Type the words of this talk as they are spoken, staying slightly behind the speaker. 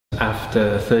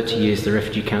after 30 years the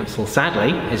Refugee Council,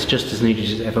 sadly, is just as needed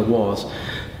as it ever was,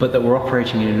 but that we're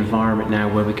operating in an environment now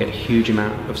where we get a huge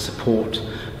amount of support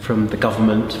from the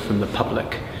government, from the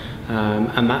public,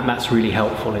 and that's really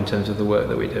helpful in terms of the work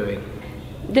that we're doing.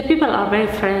 The people are very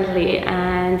friendly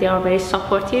and they are very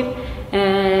supportive.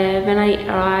 When I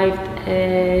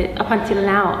arrived, up until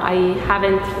now, I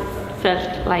haven't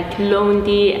felt like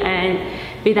lonely and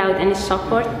without any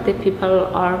support. The people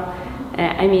are,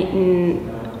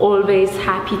 always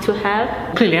happy to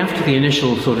help. Clearly, after the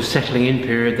initial sort of settling in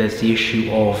period, there's the issue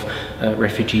of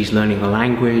refugees learning the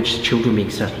language, children being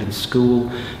settled in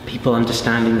school, people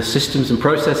understanding the systems and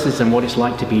processes and what it's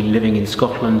like to be living in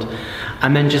Scotland,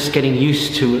 and then just getting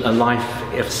used to a life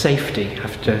of safety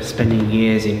after spending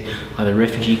years in either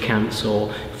refugee camps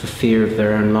or for fear of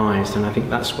their own lives. And I think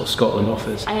that's what Scotland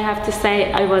offers. I have to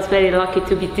say I was very lucky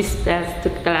to be dispatched to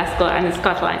Glasgow and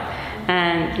Scotland,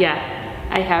 and yeah,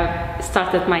 I have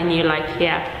started my new life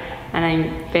here and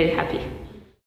I'm very happy.